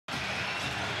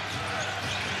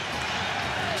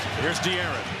Here's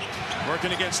De'Aaron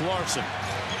working against Larson.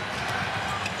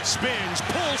 Spins,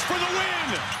 pulls for the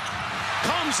win.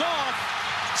 Comes off.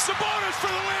 Sabonis for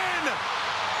the win.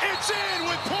 It's in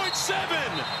with .7.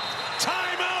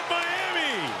 Timeout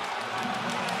Miami.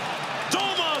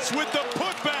 Domas with the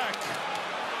putback.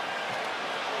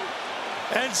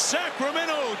 And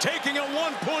Sacramento taking a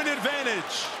 1-point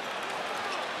advantage.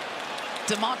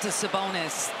 Domantas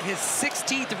Sabonis, his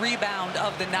 16th rebound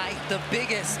of the night, the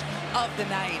biggest of the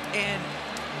night. And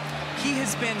he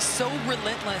has been so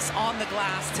relentless on the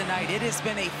glass tonight. It has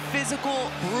been a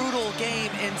physical, brutal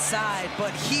game inside,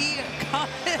 but he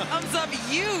comes up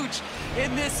huge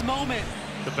in this moment.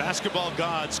 The basketball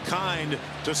gods kind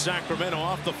to Sacramento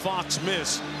off the Fox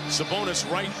miss. Sabonis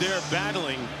right there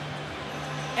battling.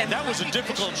 And that was a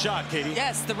difficult shot, Katie.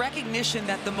 Yes, the recognition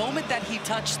that the moment that he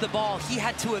touched the ball, he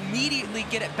had to immediately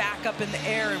get it back up in the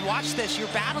air. And watch this, you're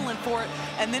battling for it,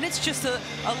 and then it's just a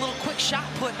little quick shot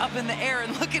put up in the air,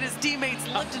 and look at his teammates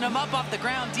lifting him up off the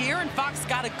ground. De'Aaron Fox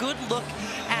got a good look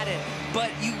at it,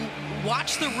 but you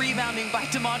watch the rebounding by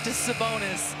Domantas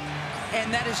Sabonis,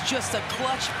 and that is just a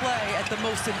clutch play at the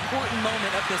most important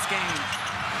moment of this game.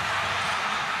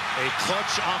 A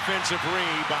clutch offensive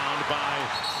rebound by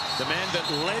the man that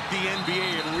led the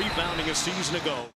NBA in rebounding a season ago.